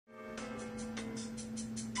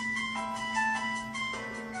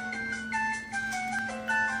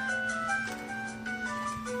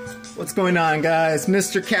What's going on, guys?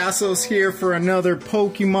 Mr. Castle's here for another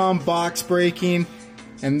Pokemon box breaking,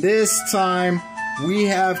 and this time we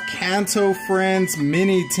have Kanto Friends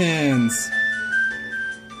mini tins.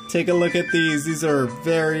 Take a look at these. These are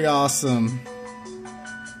very awesome.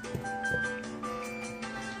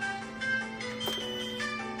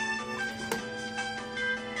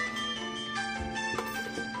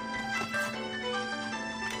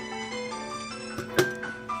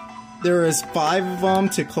 There is 5 of them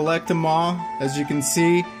to collect them all. As you can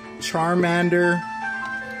see, Charmander,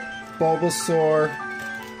 Bulbasaur,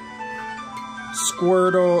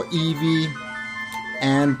 Squirtle, Eevee,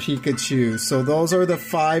 and Pikachu. So those are the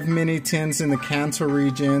 5 mini tins in the Kanto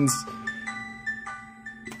regions.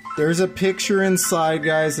 There's a picture inside,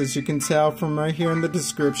 guys, as you can tell from right here in the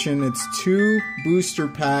description. It's 2 booster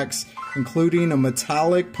packs, including a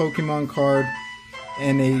metallic Pokemon card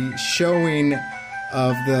and a showing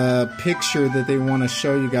of the picture that they want to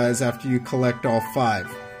show you guys after you collect all 5.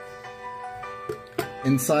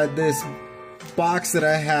 Inside this box that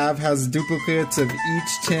I have has duplicates of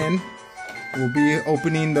each tin. We'll be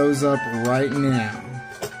opening those up right now.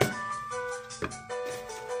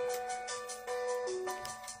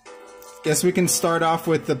 Guess we can start off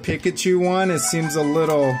with the Pikachu one. It seems a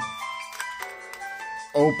little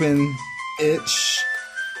open-ish.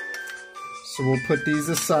 So we'll put these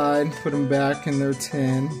aside, put them back in their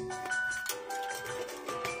tin.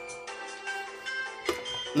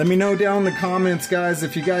 Let me know down in the comments, guys,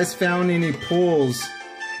 if you guys found any pulls.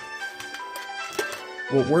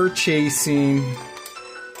 What we're chasing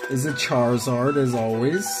is a Charizard, as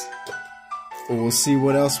always. But we'll see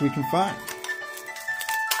what else we can find.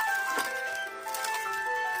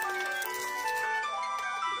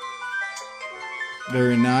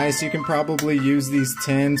 Very nice. You can probably use these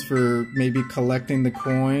tins for maybe collecting the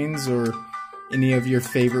coins or any of your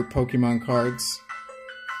favorite Pokemon cards.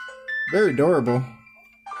 Very adorable.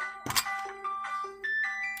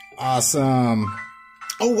 Awesome.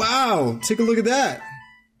 Oh wow! Take a look at that.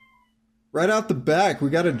 Right out the back, we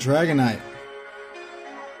got a Dragonite.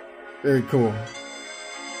 Very cool.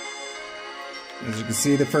 As you can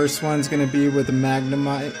see, the first one's going to be with a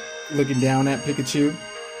Magnemite looking down at Pikachu.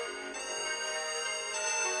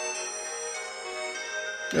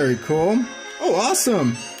 Very cool. Oh,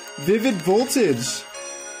 awesome! Vivid Voltage.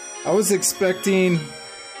 I was expecting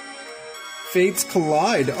Fates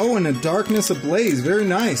Collide. Oh, and a Darkness Ablaze. Very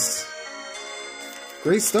nice.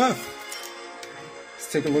 Great stuff. Let's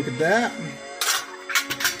take a look at that.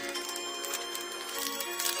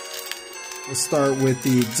 We'll start with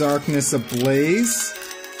the Darkness Ablaze.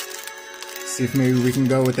 See if maybe we can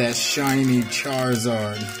go with that shiny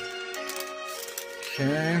Charizard.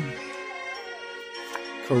 Okay.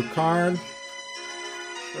 Code card.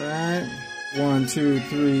 Alright. 1, 2,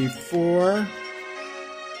 3, 4.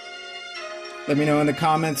 Let me know in the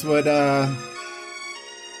comments what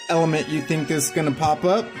element you think is gonna pop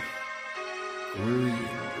up. Green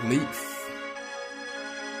leaf.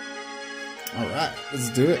 Alright, let's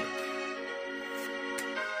do it.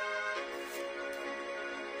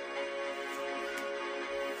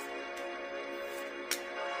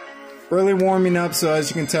 Early warming up, so as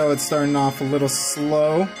you can tell, it's starting off a little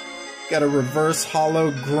slow. Got a reverse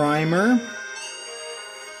hollow Grimer.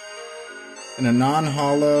 And a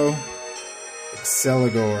non-hollow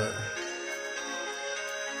Exceligor.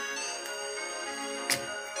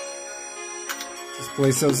 Just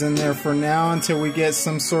place those in there for now until we get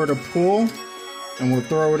some sort of pull. And we'll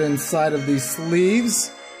throw it inside of these sleeves.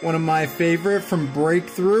 One of my favorite from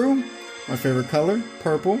Breakthrough. My favorite color,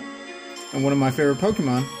 purple. And one of my favorite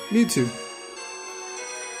Pokemon, Mewtwo.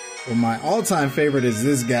 Well, my all-time favorite is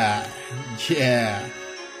this guy. Yeah.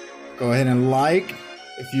 Go ahead and like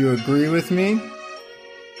if you agree with me.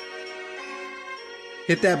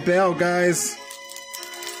 Hit that bell, guys.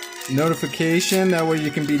 Notification. That way you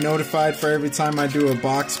can be notified for every time I do a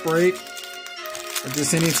box break. Or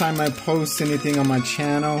just anytime I post anything on my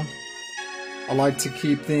channel. I like to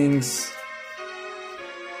keep things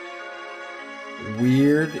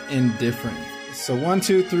weird and different. So 1,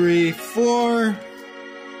 2, 3, 4.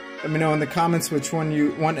 Let me know in the comments which one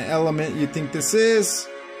element you think this is.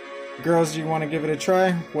 Girls, do you want to give it a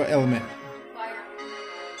try? What element?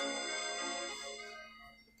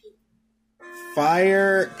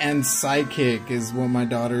 Fire and Psychic is what my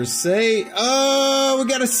daughters say. Oh, we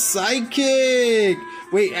got a Psychic.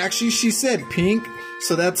 Wait, actually she said pink,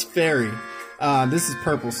 so that's Fairy. This is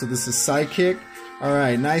purple, so this is Psychic.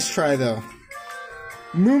 Alright, nice try though.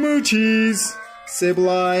 Moo Cheese,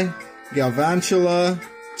 Sableye, Galvantula,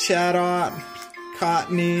 Chatot,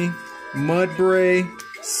 Cottony, Mudbray,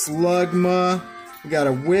 Slugma. We got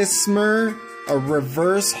a Whismur, a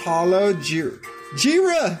reverse hollow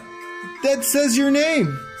Jira! That says your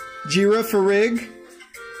name! Jira Farig.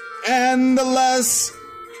 And the last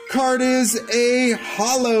card is a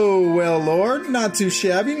hollow Wailord. Not too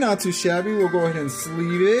shabby, not too shabby. We'll go ahead and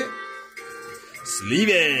sleeve it. Sleeve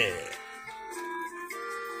it!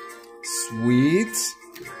 Sweet.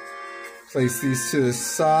 Place these to the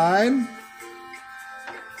side.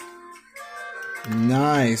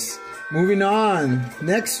 Nice. Moving on.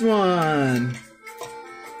 Next one.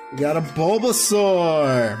 We got a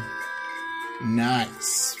Bulbasaur.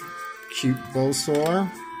 Nice. Cute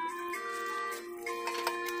Bulbasaur.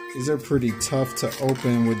 These are pretty tough to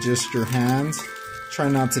open with just your hands. Try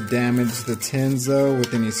not to damage the tins though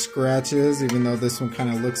with any scratches, even though this one kind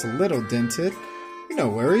of looks a little dented. No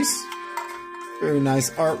worries. Very nice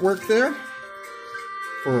artwork there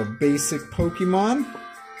for a basic Pokemon.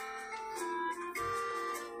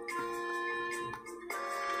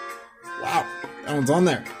 Wow, that one's on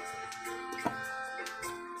there.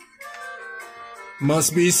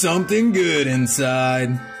 Must be something good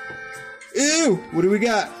inside. Ew, what do we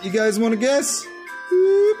got? You guys want to guess?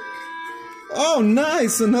 Oop. Oh,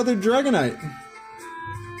 nice, another Dragonite.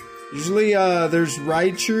 Usually there's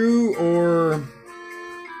Raichu or,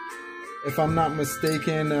 if I'm not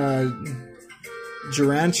mistaken,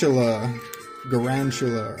 Garantula,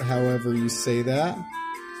 however you say that.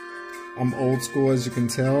 I'm old school, as you can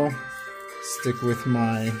tell. Stick with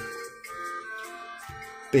my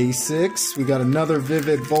basics. We got another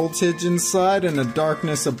Vivid Voltage inside and a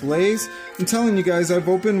Darkness Ablaze. I'm telling you guys, I've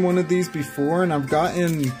opened one of these before and I've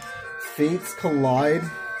gotten Fates Collide.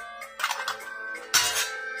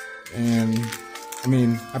 And, I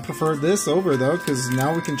mean, I prefer this over though, because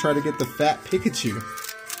now we can try to get the fat Pikachu.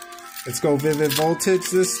 Let's go Vivid Voltage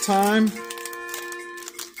this time.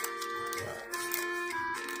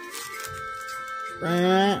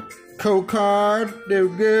 Right. Code card. There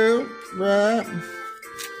we go. Right.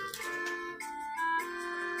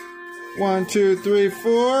 1, 2, 3,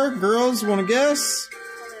 4. Girls, want to guess?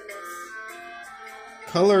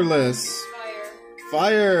 Colorless.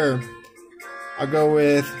 Fire. I'll go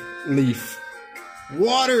with Leaf.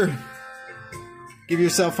 Water. Give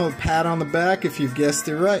yourself a pat on the back if you've guessed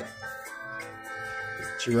it right.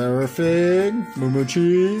 Giraffe, Momo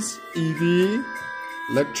Cheese, Eevee,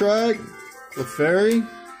 Electrike, Clefairy,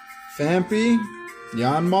 Phanpy,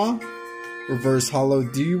 Yanma, Reverse Hollow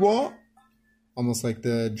Dewalt, almost like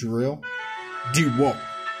the drill, Dewalt,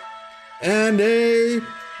 and a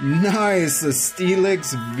nice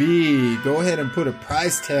Steelix V. Go ahead and put a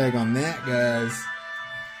price tag on that, guys.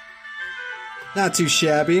 Not too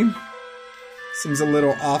shabby. Seems a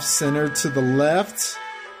little off-center to the left.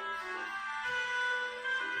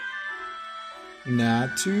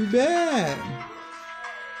 Not too bad.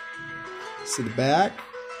 See the back?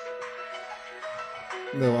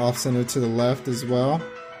 A little off-center to the left as well.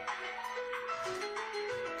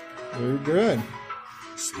 Very good.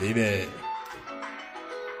 Sleeve it.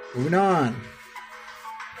 Moving on.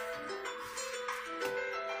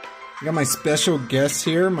 I got my special guests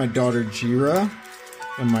here, my daughter Jira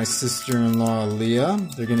and my sister-in-law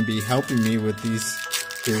Aaliyah. They're going to be helping me with these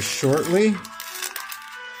here shortly.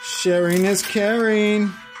 Sharing is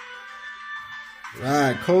caring.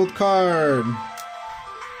 Right, cold card.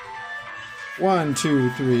 1, 2,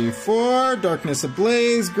 3, 4. Darkness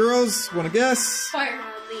Ablaze. Girls, want to guess? Fire and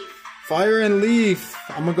Leaf. Fire and Leaf.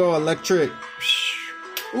 I'm gonna go electric.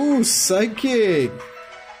 Ooh, psychic.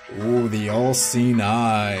 Ooh, the all-seeing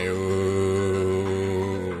eye. Ooh.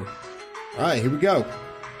 Alright, here we go.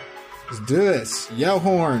 Let's do this.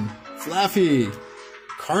 Yellhorn. Flaffy.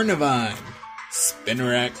 Carnivine.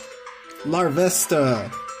 Spinarak.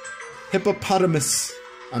 Larvesta. Hippopotamus.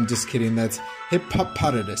 I'm just kidding, that's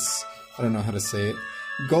Hippopotamus. I don't know how to say it.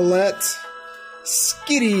 Golett.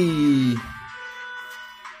 Skitty.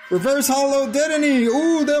 Reverse Hollow Dedenne.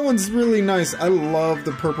 Ooh, that one's really nice. I love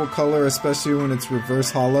the purple color, especially when it's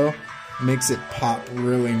reverse hollow. Makes it pop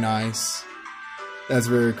really nice. That's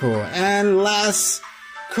very cool. And last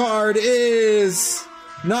card is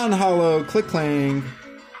non-hollow Click-Clang.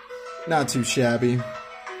 Not too shabby.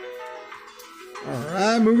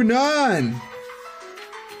 Alright, moving on.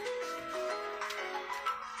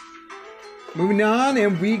 Moving on,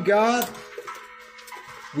 and we did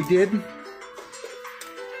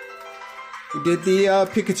the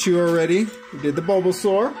Pikachu already. We did the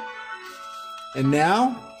Bulbasaur. And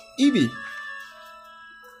now, Eevee.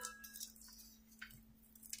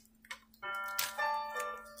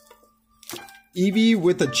 Eevee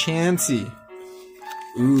with a Chansey.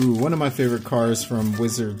 Ooh, one of my favorite cars from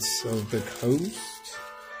Wizards of the Coast.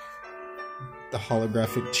 The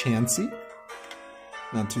holographic Chansey.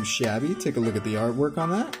 Not too shabby. Take a look at the artwork on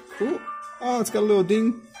that. Cool. Oh, it's got a little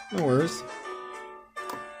ding. No worries.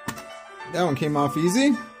 That one came off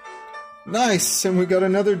easy. Nice. And we got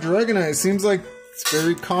another Dragonite. Seems like it's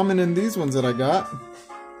very common in these ones that I got.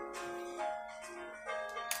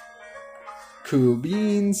 Cool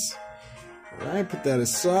beans. Alright, put that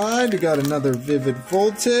aside. We got another Vivid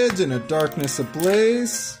Voltage and a Darkness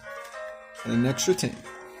Ablaze. And an extra 10.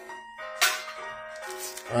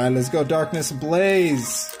 Alright, let's go Darkness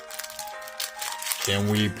Ablaze. Can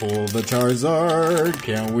we pull the Charizard?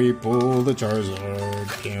 Can we pull the Charizard?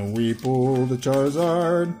 Can we pull the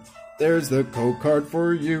Charizard? There's the code card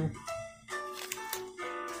for you.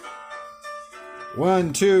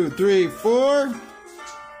 1, 2, 3, 4.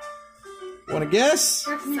 Wanna guess?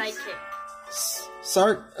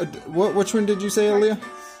 Psychic. Which one did you say, Aaliyah?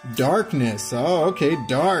 Darkness. Oh, okay,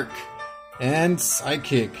 dark. And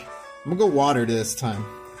Psychic. I'm gonna go water this time.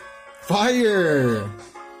 Fire!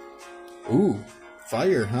 Ooh,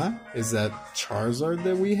 fire, huh? Is that Charizard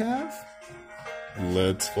that we have?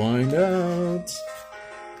 Let's find out.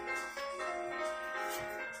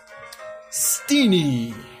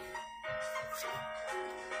 Steenie.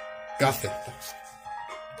 Gothith.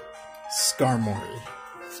 Skarmory.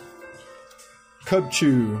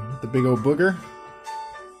 Cubchoo, the big old booger.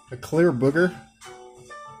 A clear booger.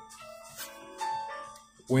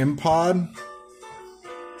 Wimpod.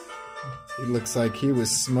 He looks like he was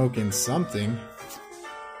smoking something.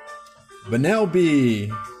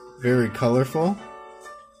 Vanellope. Very colorful.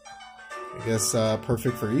 I guess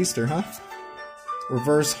perfect for Easter, huh?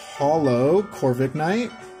 Reverse Hollow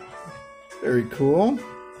Corviknight. Very cool.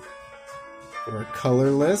 Or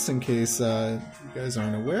colorless in case you guys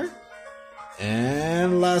aren't aware.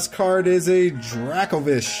 And last card is a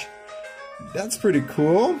Dracovish. That's pretty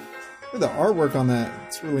cool. Look at the artwork on that.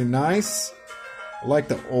 It's really nice. I like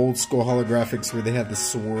the old school holographics where they had the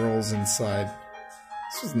swirls inside.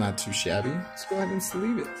 This is not too shabby. Let's go ahead and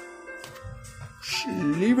sleeve it.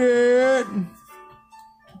 Sleeve it!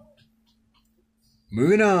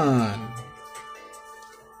 Moving on.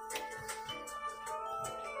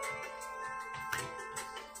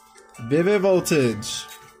 Vivid Voltage.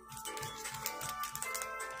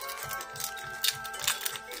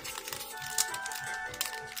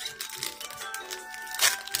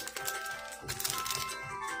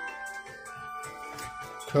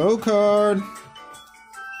 Code card.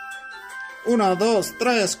 1, 2,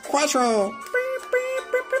 3, 4.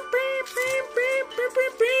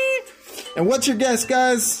 And what's your guess,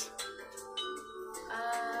 guys?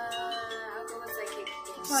 I'll go with Psychic.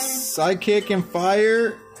 Fire. Psychic and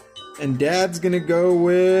Fire. And Dad's gonna go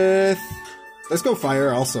with... Let's go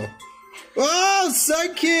Fire also. Oh,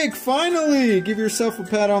 Psychic! Finally! Give yourself a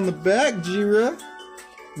pat on the back, Jira.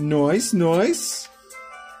 Nice, nice.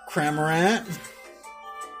 Cramorant.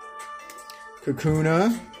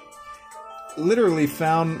 Kakuna. Literally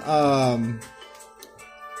found a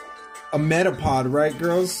Metapod, right,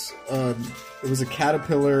 girls? It was a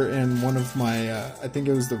caterpillar in one of my, I think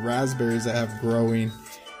it was the raspberries I have growing.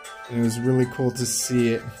 And it was really cool to see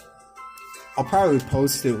it. I'll probably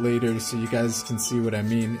post it later so you guys can see what I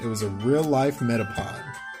mean. It was a real-life Metapod.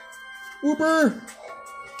 Whooper!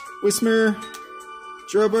 Whismer.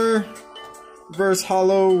 Drubber. Reverse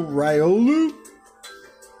Hollow Riolu.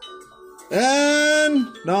 And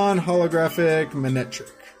non-holographic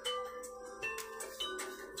Manectric.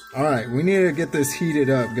 Alright, we need to get this heated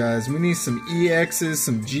up, guys. We need some EXs,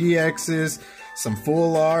 some GXs, some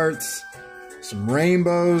full arts, some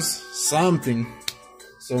rainbows, something.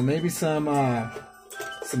 So maybe some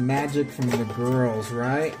magic from the girls,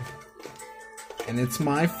 right? And it's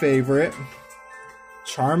my favorite,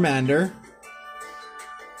 Charmander.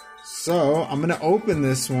 So I'm gonna open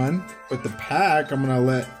this one, but the pack I'm gonna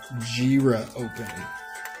let Jira open.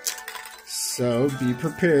 So be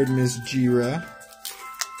prepared, Miss Jira,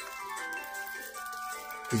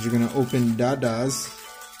 because you're gonna open Dada's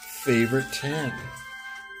favorite 10.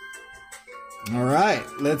 Alright,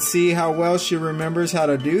 let's see how well she remembers how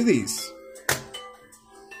to do these.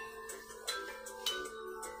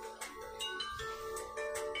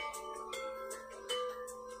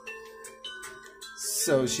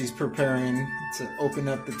 So she's preparing to open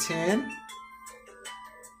up the 10.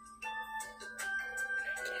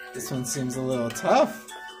 This one seems a little tough.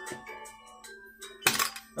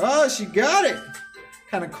 Oh, she got it! What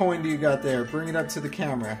kind of coin do you got there? Bring it up to the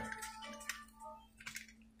camera.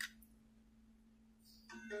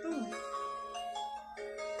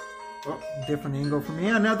 Oh, different angle for me.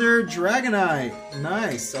 Another Dragonite.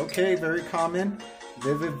 Nice. Okay, very common.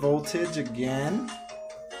 Vivid Voltage again.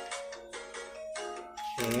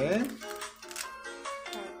 Okay.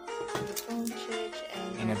 Voltage and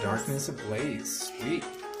Darkness Ablaze. Sweet.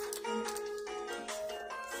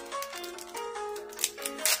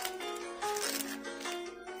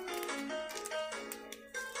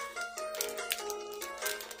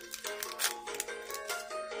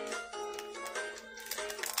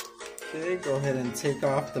 Okay, go ahead and take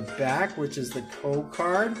off the back, which is the code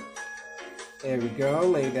card. There we go,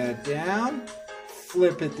 lay that down.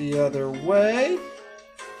 Flip it the other way.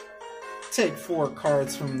 Take 4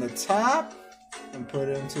 cards from the top and put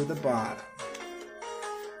it into the bottom.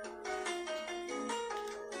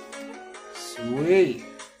 Sweet.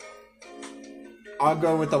 I'll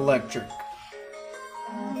go with electric.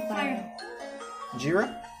 Fire.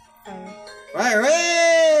 Jira? Fire. Fire!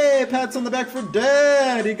 Hey! Pats on the back for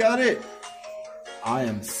Dad. He got it. I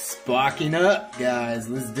am sparking up, guys.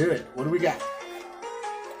 Let's do it. What do we got?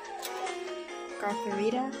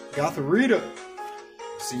 Gotharita. Gotharita.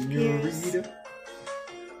 Senorita.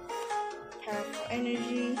 Powerful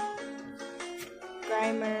Energy.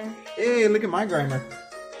 Grimer. Hey, look at my Grimer.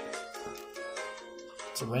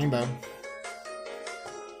 It's a rainbow.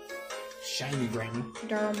 Shiny Grimer.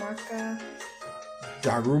 Darumaka.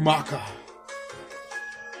 Darumaka.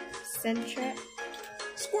 Sentret.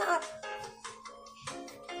 Squirrel.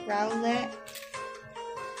 Rowlet.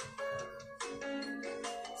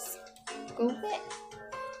 Scoopit.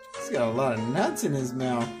 He's got a lot of nuts in his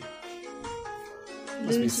mouth.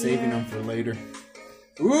 Must be saving them for later.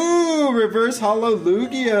 Ooh, reverse hollow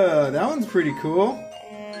Lugia. That one's pretty cool.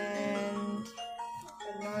 And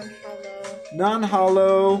a non-hollow.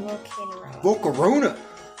 Non-hollow Volcanero. Volcarona.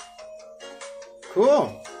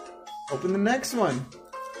 Cool. Open the next one.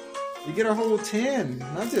 You get a whole 10,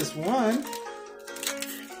 not just one.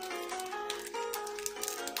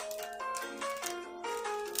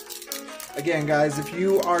 Again, guys, if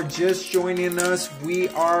you are just joining us, we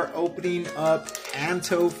are opening up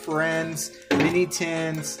Kanto Friends, Mini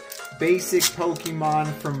Tins, basic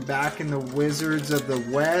Pokemon from back in the Wizards of the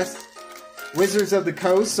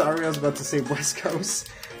Coast. Sorry, I was about to say West Coast.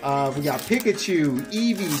 We got Pikachu,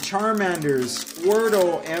 Eevee, Charmander,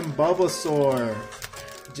 Squirtle, and Bulbasaur.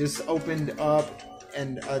 Just opened up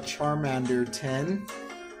a Charmander 10.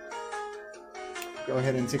 Go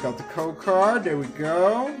ahead and take out the code card. There we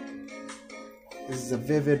go. This is a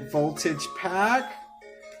Vivid Voltage pack.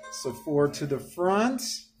 So 4 to the front.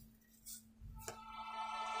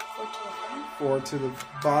 4 to the front. 4 to the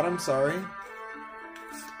bottom, sorry.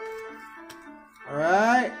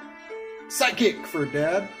 Alright. Psychic for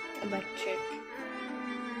Dad. Electric.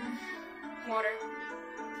 Water.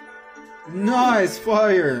 Nice,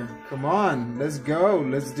 fire. Come on, let's go.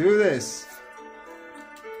 Let's do this.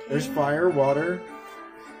 There's fire, water.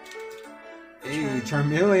 Hey,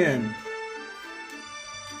 Charmeleon.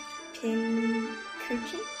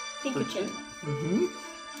 Pikachu. Mm-hmm.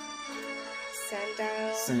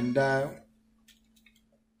 Sandile.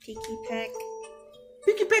 Peck.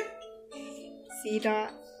 Peck. Seedot.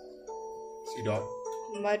 Seedot.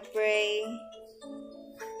 Mudbray.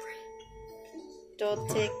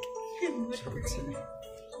 Doltic.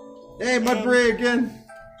 Hey, Mudbray again.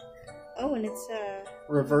 Oh, and it's a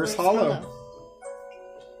reverse hollow.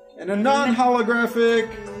 And a non-holographic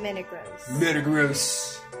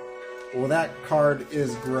Metagross. Well, that card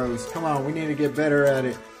is gross. Come on, we need to get better at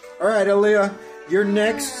it. All right, Aaliyah, you're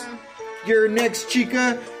next. You're next,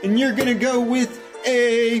 Chica, and you're gonna go with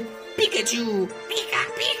a Pikachu. Pika.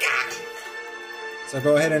 So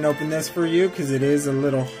go ahead and open this for you because it is a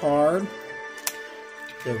little hard.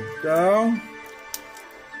 There we go.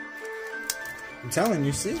 I'm telling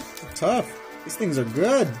you, see, they're tough. These things are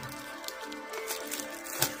good.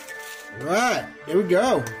 All right, here we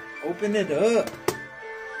go. Open it up.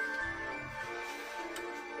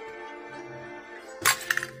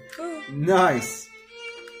 Nice.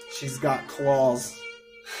 She's got claws.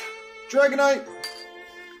 Dragonite.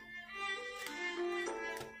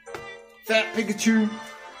 Fat Pikachu.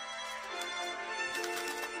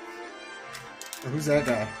 Who's that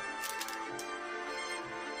guy?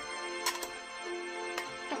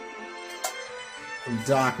 From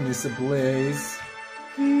Darkness Ablaze.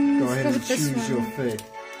 Go ahead and choose your fate.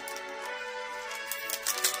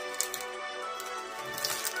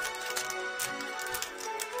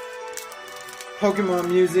 Pokemon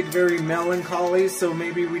music, very melancholy, so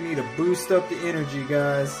maybe we need to boost up the energy,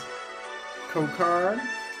 guys. Code card.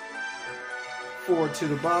 4 to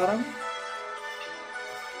the bottom.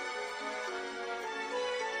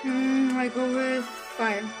 I go with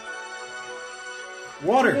fire.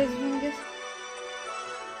 Water. Electric.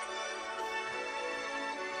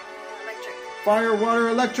 Fire, water,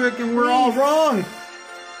 electric, and we're all wrong.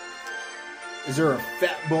 Is there a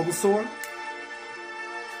fat Bulbasaur?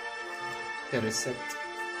 Parasect.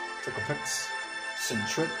 Togepex,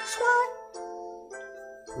 Sentret, Squirrel,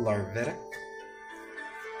 Larvitta,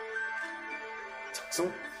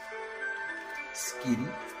 Tuxel, Skitty,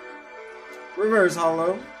 Reverse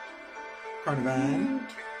Hollow, Carnivine,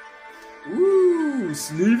 Woo!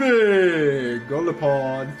 Sleevey!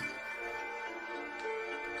 Golipod.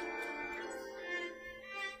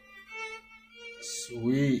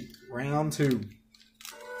 Sweet. Round 2.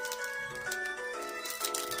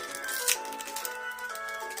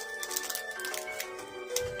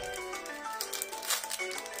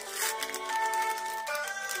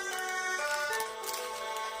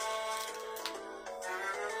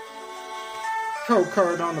 Code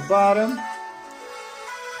card on the bottom.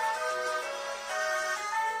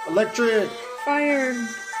 Electric. Fire.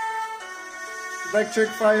 Electric,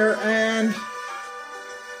 fire, and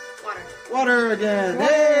Water. water again.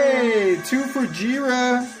 Water. Hey! 2 for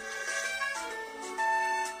Jira.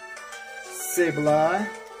 Sableye.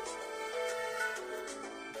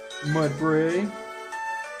 Mudbray.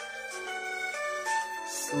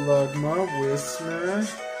 Slugma. Whismer.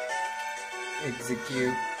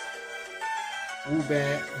 Execute.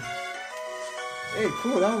 Woobat. Hey,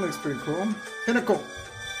 cool. That one looks pretty cool. Pinnacle.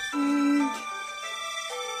 And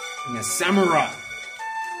a samurai.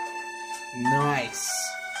 Nice.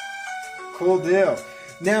 Cool deal.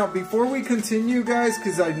 Now, before we continue, guys,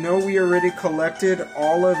 because I know we already collected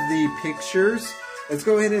all of the pictures, let's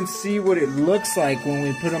go ahead and see what it looks like when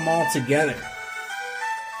we put them all together.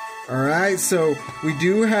 Alright, so we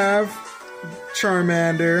do have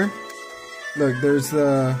Charmander. Look, there's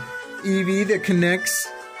the Eevee that connects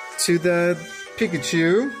to the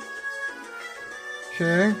Pikachu.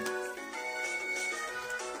 Okay.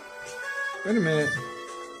 Wait a minute.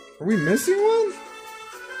 Are we missing one?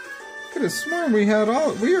 Could have sworn we had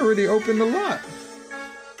all. We already opened a lot.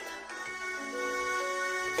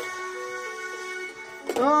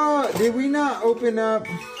 Oh, did we not open up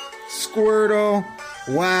Squirtle?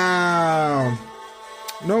 Wow.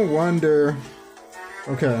 No wonder.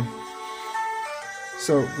 Okay.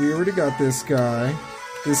 So we already got this guy.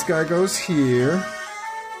 This guy goes here.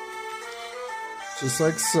 Just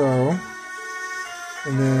like so.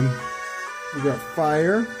 And then we got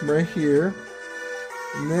fire right here.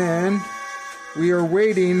 And then we are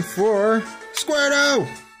waiting for Squirtle!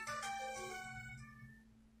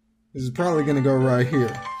 This is probably going to go right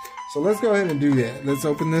here. So let's go ahead and do that. Let's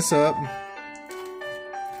open this up.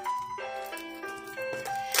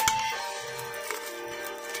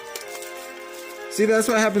 See, that's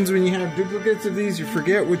what happens when you have duplicates of these. You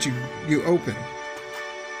forget what you open.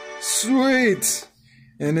 Sweet!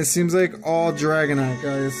 And it seems like all Dragonite,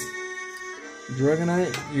 guys.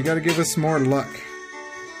 Dragonite, you gotta give us more luck.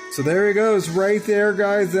 So there it goes, right there,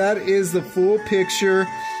 guys. That is the full picture.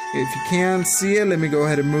 If you can't see it, let me go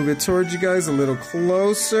ahead and move it towards you guys a little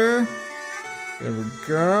closer. There we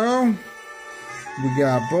go. We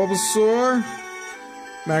got Bulbasaur,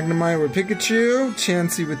 Magnemite with Pikachu,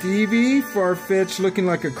 Chansey with Eevee, Farfetch looking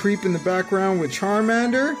like a creep in the background with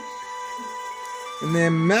Charmander, and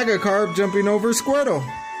then Magikarp jumping over Squirtle.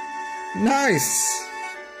 Nice!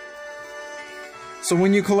 So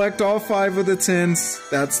when you collect all 5 of the 10s,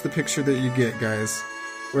 that's the picture that you get, guys.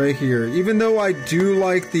 Right here. Even though I do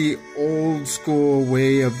like the old school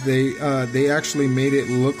way of they actually made it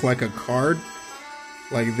look like a card.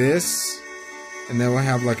 Like this. And then we'll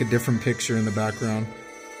have like a different picture in the background.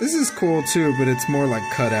 This is cool too, but it's more like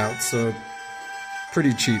cut out, so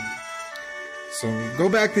pretty cheap. So go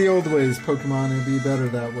back the old ways, Pokemon, it'd be better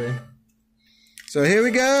that way. So here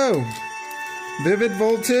we go. Vivid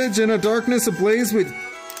Voltage and a Darkness Ablaze with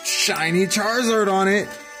shiny Charizard on it.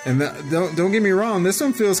 And don't get me wrong, this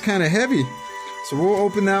one feels kind of heavy. So we'll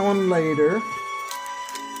open that one later.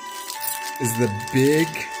 Is the big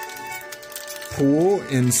pool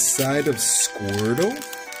inside of Squirtle?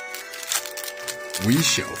 We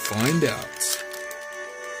shall find out.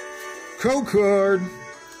 Code card.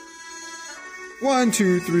 1,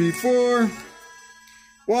 2, 3, 4.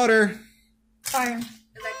 Water. Fire.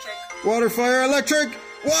 Electric. Water, fire, electric.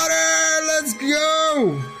 Water! Let's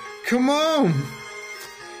go! Come on!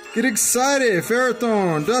 Get excited!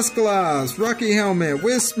 Ferrothorn, Dusclops, Rocky Helmet,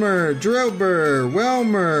 Whismer, Drillbur,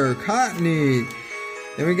 Whelmer, Cottony.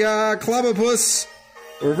 Then we got Clobbopus,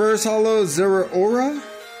 Reverse Hollow, Zeraora.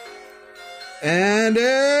 And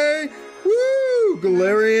a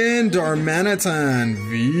Galarian Darmanitan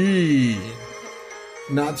V.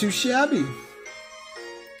 Not too shabby.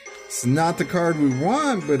 It's not the card we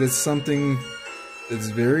want, but it's something that's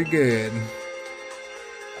very good.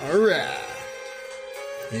 Alright.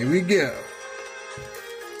 Here we go.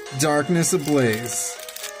 Darkness Ablaze.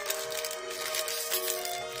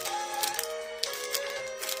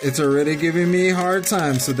 It's already giving me a hard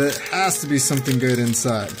time, so that has to be something good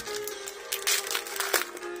inside.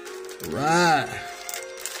 Right.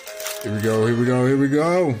 Here we go, here we go, here we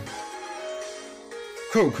go.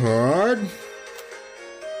 Code card.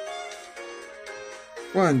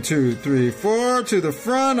 1, 2, 3, 4 to the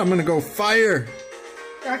front. I'm gonna go fire.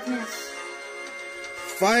 Darkness.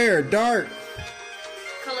 Fire, dark.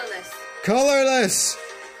 Colorless. Colorless.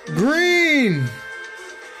 Green.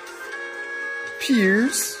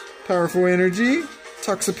 Pierce. Powerful energy.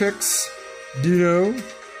 Toxapex. Dino.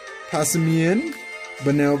 Passimian.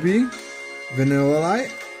 Vanellope. Vanilla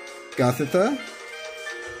Light. Gothitha.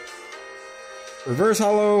 Reverse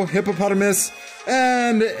Hollow. Hippopotamus.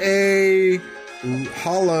 And a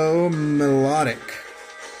Hollow Melodic.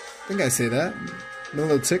 I think I say that.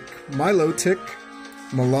 Milotic.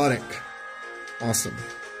 Melodic. Awesome.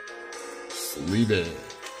 Sleeve it.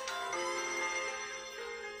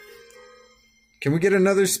 Can we get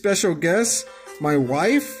another special guest? My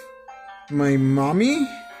wife? My mommy?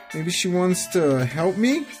 Maybe she wants to help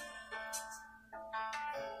me?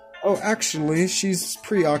 Oh, actually, she's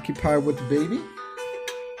preoccupied with the baby.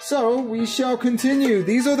 So, we shall continue.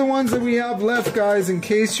 These are the ones that we have left, guys. In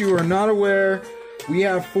case you are not aware, we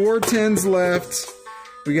have 4 10s left.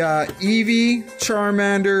 We got Eevee,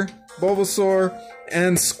 Charmander, Bulbasaur,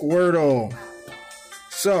 and Squirtle.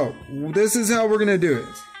 So, this is how we're going to do it.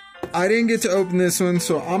 I didn't get to open this one,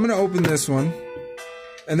 so I'm going to open this one.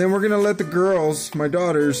 And then we're going to let the girls, my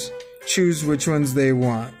daughters, choose which ones they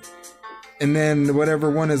want. And then whatever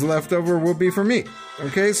one is left over will be for me.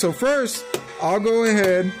 Okay, so first, I'll go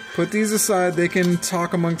ahead, put these aside. They can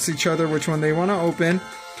talk amongst each other which one they want to open.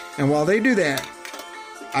 And while they do that,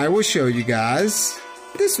 I will show you guys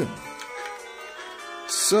this one.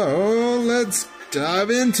 So, let's dive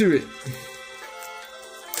into it.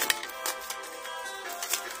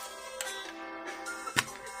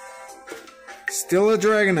 Still a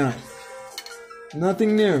Dragonite.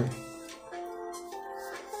 Nothing new.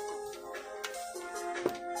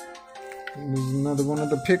 There's another one of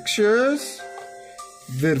the pictures.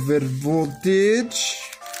 Vivid Voltage.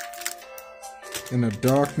 In a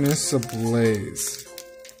Darkness Ablaze.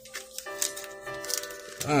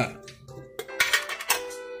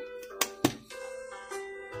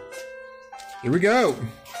 Here we go.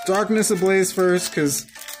 Darkness Ablaze first, because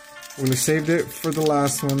we saved it for the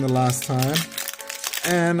last one the last time.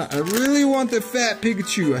 And I really want the fat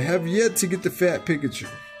Pikachu. I have yet to get the fat Pikachu.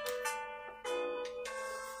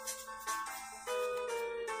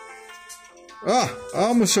 Oh, I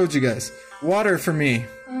almost showed you guys. Water for me.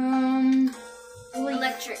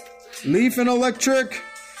 Electric. Leaf and electric.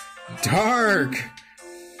 Dark.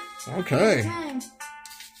 Okay.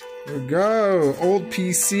 Here we go. Old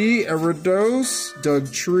PC, Eridos,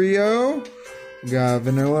 Doug Trio. We got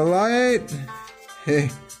Vanilla Light. Hey,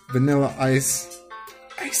 Vanilla Ice.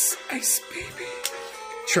 Ice, baby.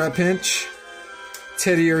 Trapinch.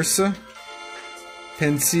 Teddy Ursa.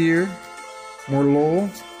 Pensier. Morlul.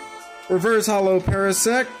 Reverse Hollow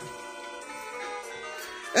Parasect.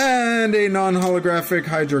 And a non-holographic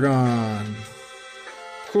Hydreigon.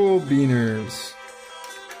 Cool beaners.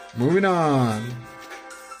 Moving on.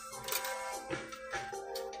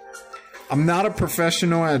 I'm not a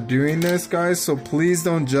professional at doing this, guys, so please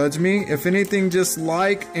don't judge me. If anything, just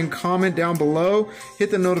like and comment down below.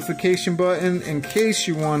 Hit the notification button in case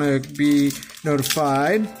you want to be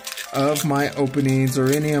notified of my openings or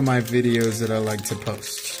any of my videos that I like to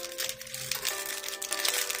post.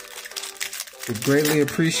 Would greatly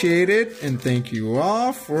appreciate it, and thank you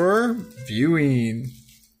all for viewing.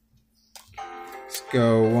 Let's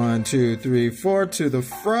go 1, 2, 3, 4 to the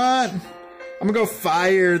front. I'm gonna go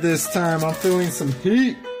fire this time. I'm feeling some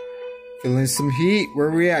heat. Feeling some heat.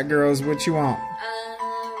 Where we at, girls? What you want?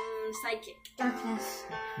 Psychic. Darkness.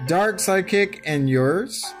 Dark Psychic, and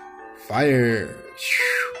yours? Fire.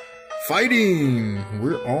 Fighting.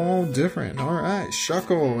 We're all different. Alright.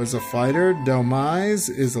 Shuckle is a fighter.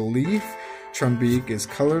 Delmise is a leaf. Trumbeak is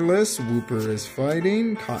colorless. Wooper is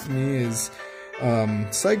fighting. Cottony is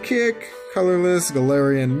Psychic. Colorless.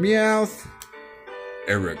 Galarian Meowth.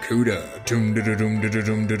 Aracuda.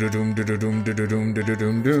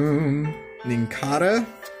 Ninkata.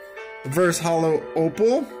 Reverse Hollow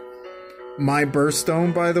Opal. My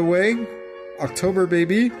Birthstone, by the way. October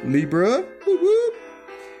baby. Libra. Whoop whoop.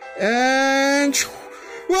 And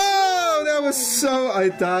whoa! That was so. I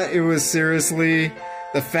thought it was seriously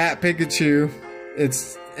the fat Pikachu.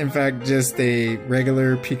 It's in fact just a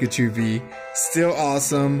regular Pikachu V. Still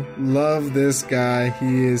awesome. Love this guy.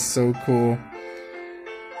 He is so cool.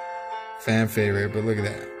 Fan favorite, but look at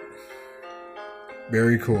that.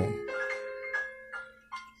 Very cool.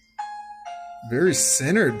 Very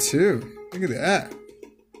centered too. Look at that.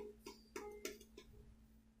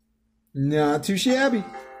 Not too shabby.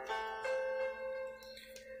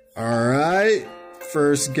 Alright.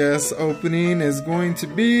 First guess opening is going to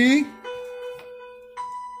be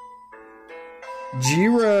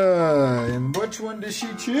Jira. And which one does she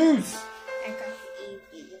choose? I got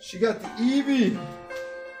the Eevee. She got the Eevee.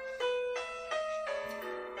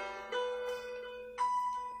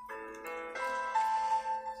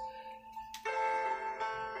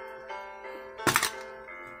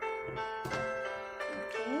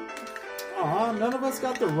 Aw, none of us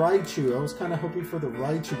got the Raichu. I was kind of hoping for the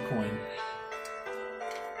Raichu coin.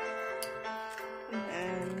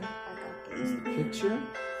 And I got this. Picture.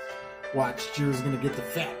 Watch, Jira's gonna get the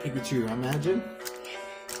fat Pikachu, imagine.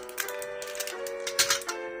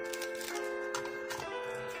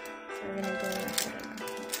 So we're gonna go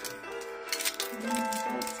ahead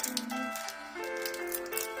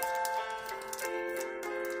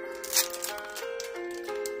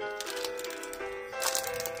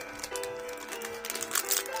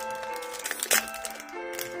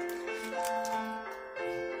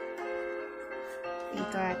we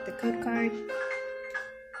got the code card.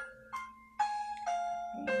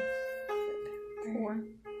 4.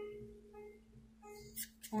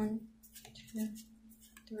 1, 2,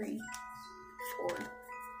 3, 4.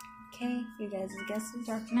 Okay, you guys' guess is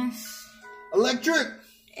darkness. Electric!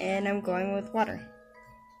 And I'm going with water.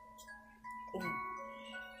 Ooh.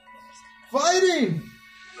 Fighting!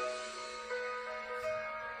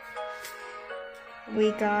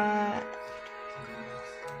 We got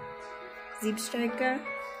Zeep Striker,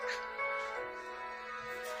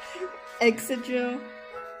 Exegil,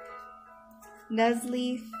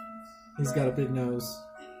 Nuzleaf, He's got a big nose.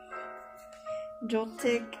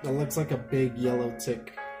 Joltik, That looks like a big yellow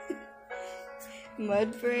tick.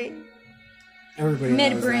 Mudbray, Everybody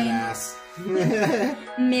knows that Midbrain. ass.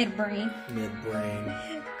 Midbrain,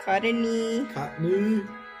 Midbrain. Cottony, Cottony.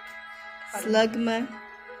 Slugma,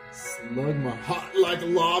 Slugma. Hot like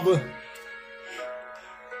lava.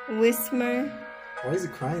 Whismer, Why is he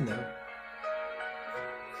crying though?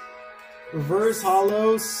 Reverse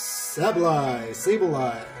Hollow Sableye.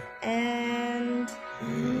 and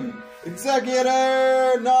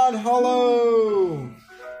Executor non-hollow.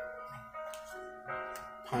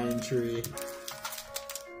 Pine tree.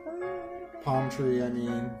 Palm tree, I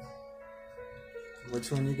mean.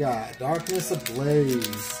 Which one you got? Darkness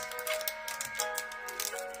Ablaze.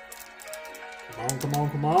 Come on, come on,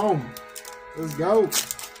 come on. Let's go.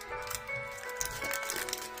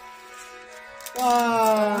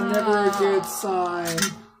 Ah, never a good sign.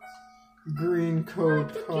 Green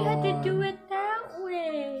code card. you had to do it that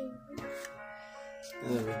way.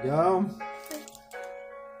 There we go.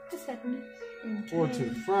 Just second. 4 to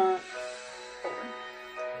the front.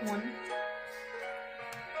 1,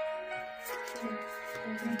 2,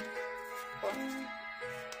 3, 4.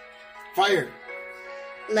 Fire!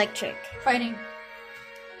 Electric. Fighting.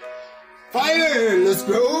 Fire! Let's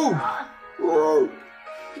go! Whoa.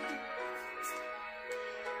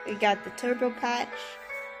 We got the Turbo Patch,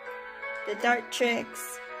 the Dart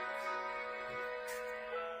Tricks,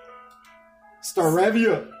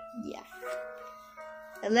 Staravia. yeah,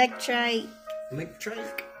 Electrite,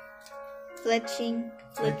 Electric. Fletching,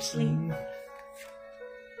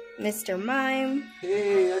 Mr. Mime,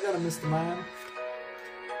 Hey, I got a Mr. Mime.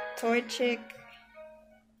 Torchic,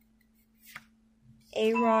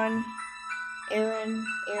 Aaron, Aaron.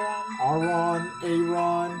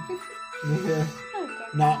 Yeah.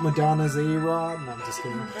 Not Madonna's A-Rod. No, I'm just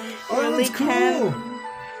kidding. Oh, that's cool.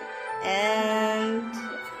 and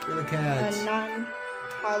For the a cats.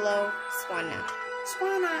 non-hollow Swanna.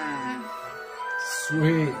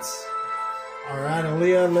 Sweet. Alright,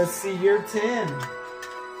 Aaliyah, let's see your 10.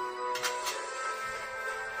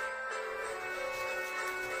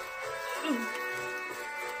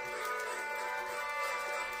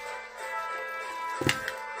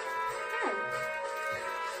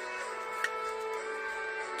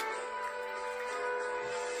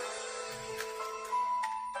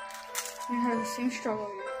 I have the same struggle.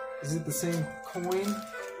 Is it the same coin?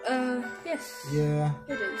 Yes. Yeah,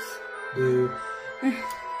 It is. dude.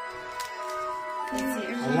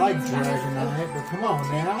 Easier. I like Dragonite, but come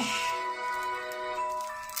on now.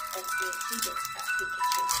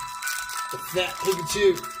 The fat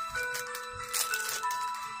Pikachu.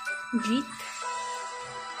 Jeep.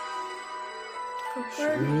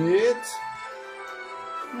 Cooker. Sweet.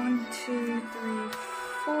 1, 2, 3,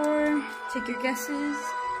 4. Take your guesses.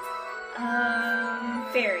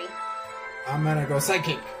 Fairy. I'm gonna go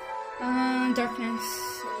Psychic. Darkness.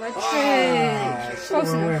 Electric. Ah, I Close should've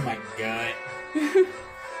went enough. with my gut.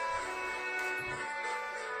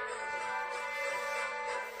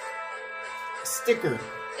 sticker.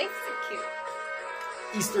 Execute.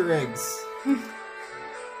 Easter eggs. Looks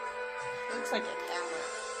like a camera.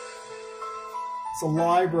 It's a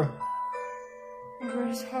Libra.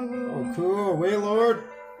 Reverse hollow. Oh, cool. Waylord.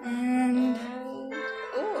 And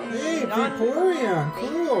Oh, Hey, Vaporeon.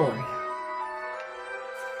 Cool.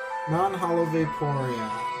 Non-hollow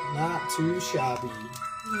Vaporeon. Not too shabby.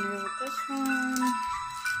 with this one.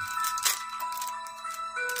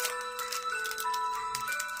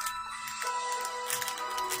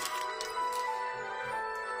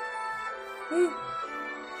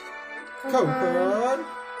 Code card.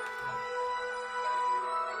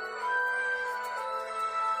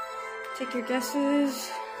 Take your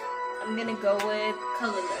guesses. I'm gonna go with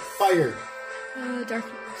colorless. Fire.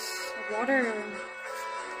 Darkness. Water.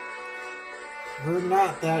 We're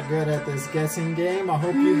not that good at this guessing game. I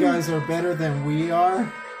hope you guys are better than we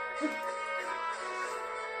are.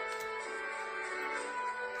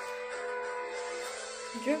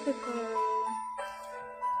 Jupiter.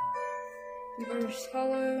 Reverse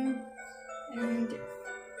hollow. And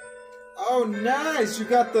Oh, nice. You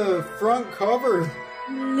got the front cover of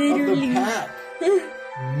literally. the pack.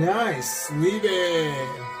 Nice. Leave it.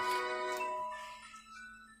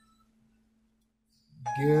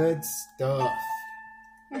 Good stuff.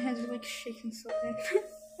 My hands are like shaking so bad.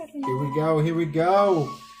 I don't know. Here we go. Here we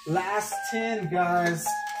go. Last 10, guys.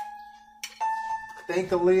 Thank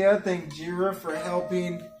Aaliyah. Thank Jira for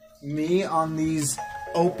helping me on these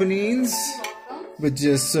openings. But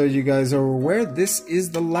just so you guys are aware, this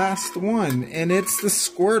is the last one. And it's the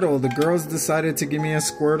Squirtle. The girls decided to give me a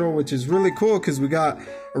Squirtle, which is really cool because we got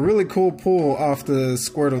a really cool pull off the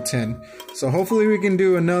Squirtle tin. So hopefully we can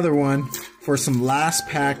do another one for some last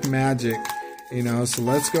pack magic. You know, so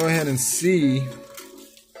let's go ahead and see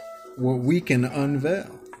what we can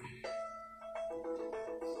unveil.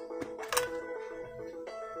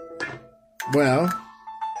 Well,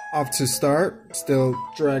 off to start, still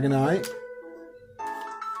Dragonite.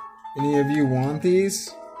 Any of you want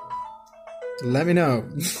these? Let me know.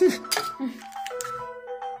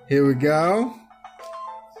 Here we go.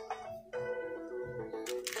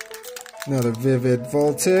 Another Vivid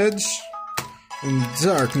Voltage. And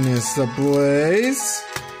Darkness Ablaze.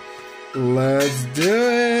 Let's do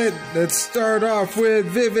it. Let's start off with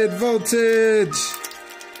Vivid Voltage.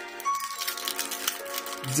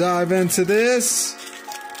 Dive into this.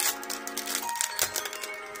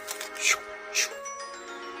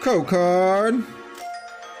 Code card.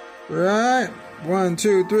 Right. 1,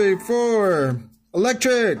 2, 3, 4.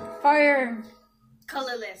 Electric. Fire.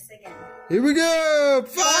 Colorless again. Here we go.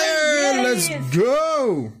 Fire. Yay. Let's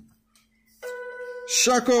go.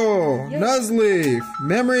 Shuckle. Nuzleaf.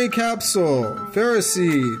 Memory Capsule.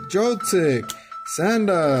 Ferroseed. Joltik.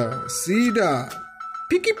 Sanda. Seeda.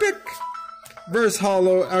 Picky Pick. Verse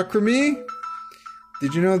Hollow Alchemy.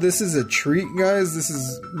 Did you know this is a treat, guys? This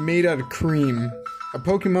is made out of cream. A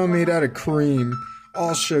Pokemon made out of cream.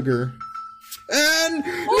 All sugar. And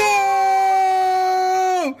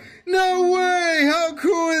no! No way! How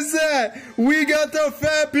cool is that? We got the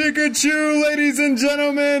Fat Pikachu, ladies and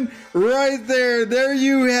gentlemen. Right there. There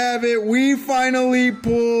you have it. We finally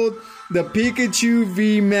pulled the Pikachu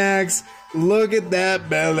VMAX. Look at that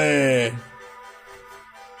belly.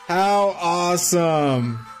 How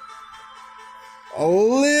awesome. A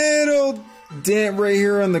little dent right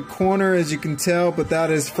here on the corner, as you can tell, but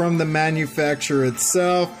that is from the manufacturer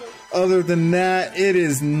itself. Other than that, it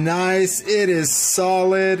is nice, it is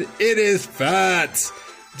solid, it is fat.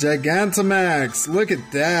 Gigantamax, look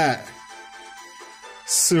at that.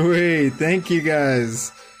 Sweet, thank you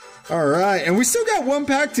guys. Alright, and we still got one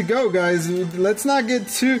pack to go, guys. Let's not get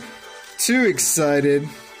too excited.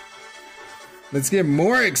 Let's get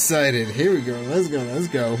more excited. Here we go, let's go, let's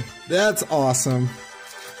go. That's awesome.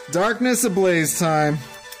 Darkness Ablaze time.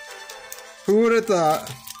 Who would have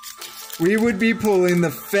thought we would be pulling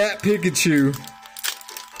the Fat Pikachu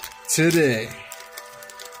today?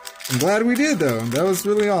 I'm glad we did, though. That was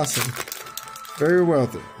really awesome. Very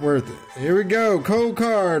worth it. Here we go. Code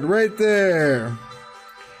card right there.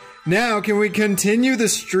 Now, can we continue the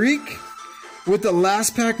streak with the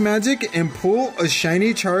last pack magic and pull a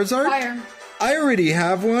shiny Charizard? Fire. I already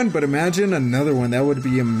have one, but imagine another one. That would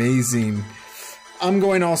be amazing. I'm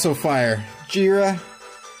going also fire. Jira.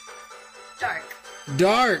 Dark.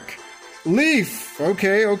 Dark. Leaf.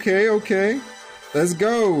 Okay. Let's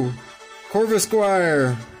go.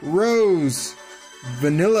 Corvisquire. Rose.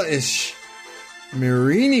 Vanilla-ish.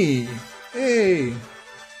 Marini. Hey.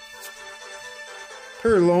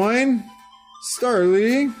 Purloin.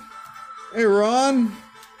 Starly. Aeron.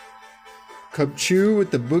 Cubchoo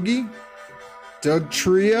with the boogie. Doug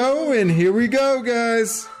Trio. And here we go,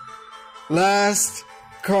 guys. Last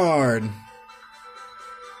card.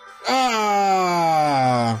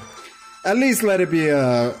 Ah! At least let it be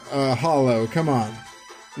a hollow. Come on.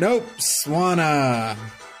 Nope. Swanna.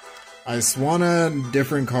 I swan a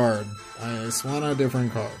different card.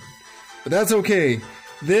 But that's okay.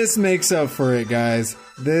 This makes up for it, guys.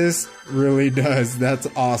 This really does. That's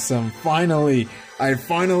awesome. Finally. I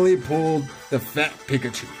finally pulled the fat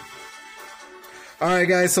Pikachu. Alright,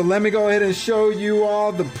 guys. So let me go ahead and show you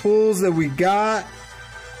all the pulls that we got.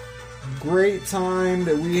 Great time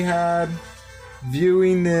that we had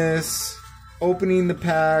viewing this, opening the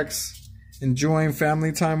packs, enjoying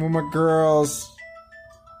family time with my girls.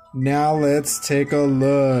 Now let's take a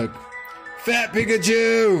look. Fat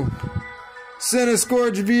Pikachu!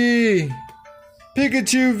 Centiskorch V!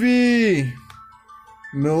 Pikachu V!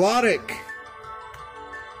 Melodic!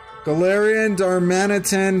 Galarian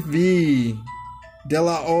Darmanitan V!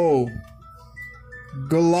 Dela-O!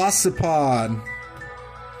 Golisopod!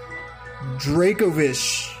 Draco!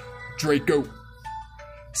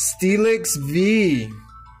 Steelix V!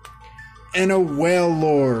 And a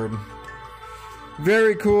Wailord.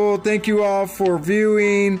 Very cool. Thank you all for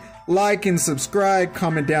viewing. Like and subscribe.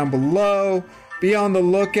 Comment down below. Be on the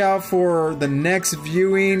lookout for the next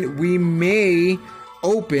viewing. We may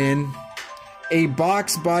open a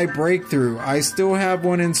box by breakthrough. I still have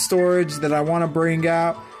one in storage that I want to bring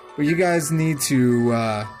out, but you guys need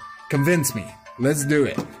to convince me. Let's do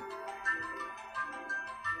it.